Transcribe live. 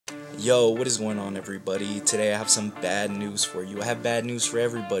Yo, what is going on, everybody? Today I have some bad news for you. I have bad news for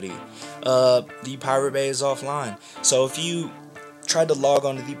everybody. The Pirate Bay is offline. So if you tried to log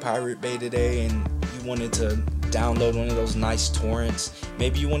on to the Pirate Bay today and you wanted to download one of those nice torrents,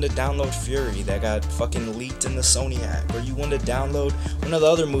 maybe you wanted to download Fury that got fucking leaked in the Sony hack, or you wanted to download one of the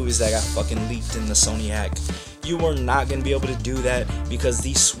other movies that got fucking leaked in the Sony hack, you are not going to be able to do that because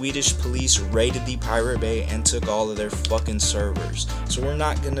the Swedish police raided the Pirate Bay and took all of their fucking servers. So we're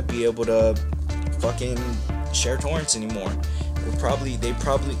not going to be able to fucking share torrents anymore. They probably,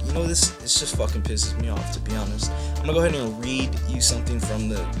 this just fucking pisses me off, to be honest. I'm gonna go ahead and read you something from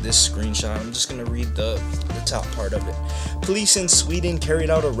this screenshot. I'm just gonna read the top part of it. Police in Sweden carried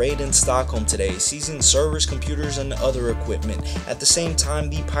out a raid in Stockholm today, seizing servers, computers, and other equipment. At the same time,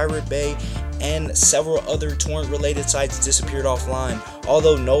 the Pirate Bay and several other torrent-related sites disappeared offline.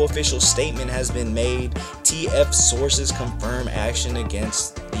 Although no official statement has been made, TF sources confirm action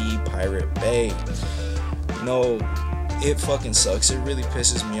against the Pirate Bay. It fucking sucks. It really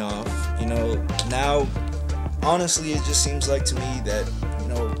pisses me off. Now, honestly, it just seems like to me that,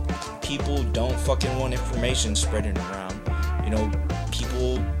 people don't fucking want information spreading around.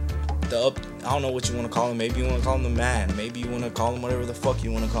 People, I don't know what you want to call them. Maybe you want to call them the man. Maybe you want to call them whatever the fuck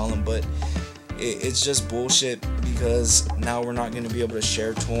you want to call them. But it's just bullshit because now we're not going to be able to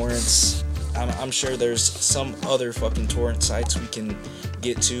share torrents. I'm sure there's some other fucking torrent sites we can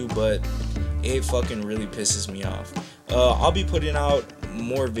get to, but it fucking really pisses me off. I'll be putting out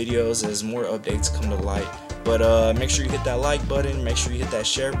more videos as more updates come to light, but make sure you hit that like button, make sure you hit that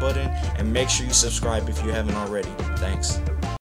share button, and make sure you subscribe if you haven't already. Thanks.